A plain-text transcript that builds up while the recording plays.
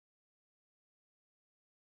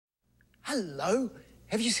Hello.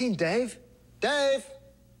 Have you seen Dave? Dave?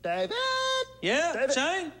 David? Yeah, David?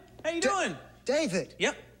 Shane? How you doing? David?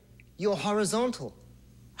 Yep. You're horizontal.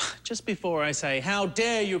 Just before I say, how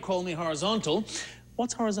dare you call me horizontal,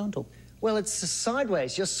 what's horizontal? Well, it's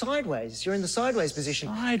sideways. You're sideways. You're in the sideways position.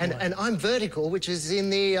 Sideways. And I'm vertical, which is in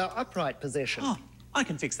the upright position. Oh, I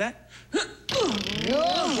can fix that.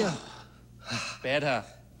 Yeah. Better.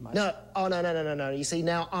 No. Oh, no. You see,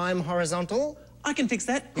 now I'm horizontal. I can fix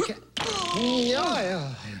that. Okay.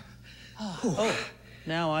 Yeah. Oh,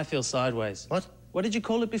 now I feel sideways. What? What did you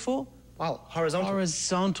call it before? Oh, horizontal.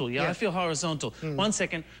 Horizontal. Yeah, Yeah. I feel horizontal. 1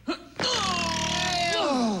 second.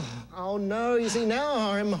 Oh, no. You see, now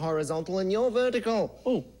I'm horizontal and you're vertical.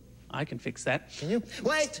 Oh, I can fix that. Can you?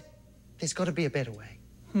 Wait. There's got to be a better way.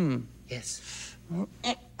 Yes.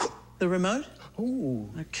 The remote? Ooh.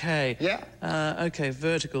 Okay. Yeah. Okay,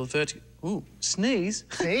 vertical. Ooh, sneeze.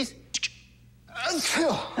 Sneeze.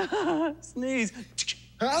 Sneeze.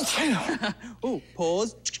 Ooh,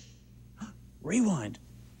 pause. Rewind.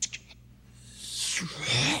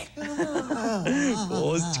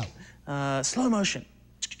 Pause. Slow motion.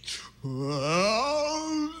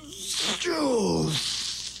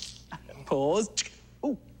 Pause.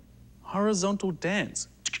 Ooh, horizontal dance.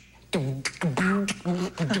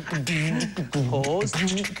 Pause.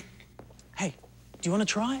 Hey, do you want to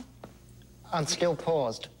try? Unskilled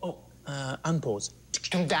paused. Oh, unpause.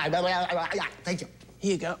 Thank you.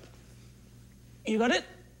 Here you go. You got it?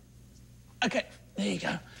 Okay, there you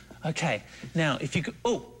go. Okay, now if you could...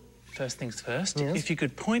 Oh, first things first. Yes? If you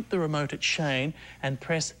could point the remote at Shane and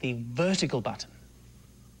press the vertical button.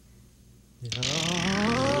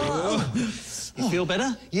 You feel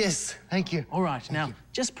better? Yes, thank you. All right, now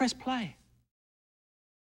just press play.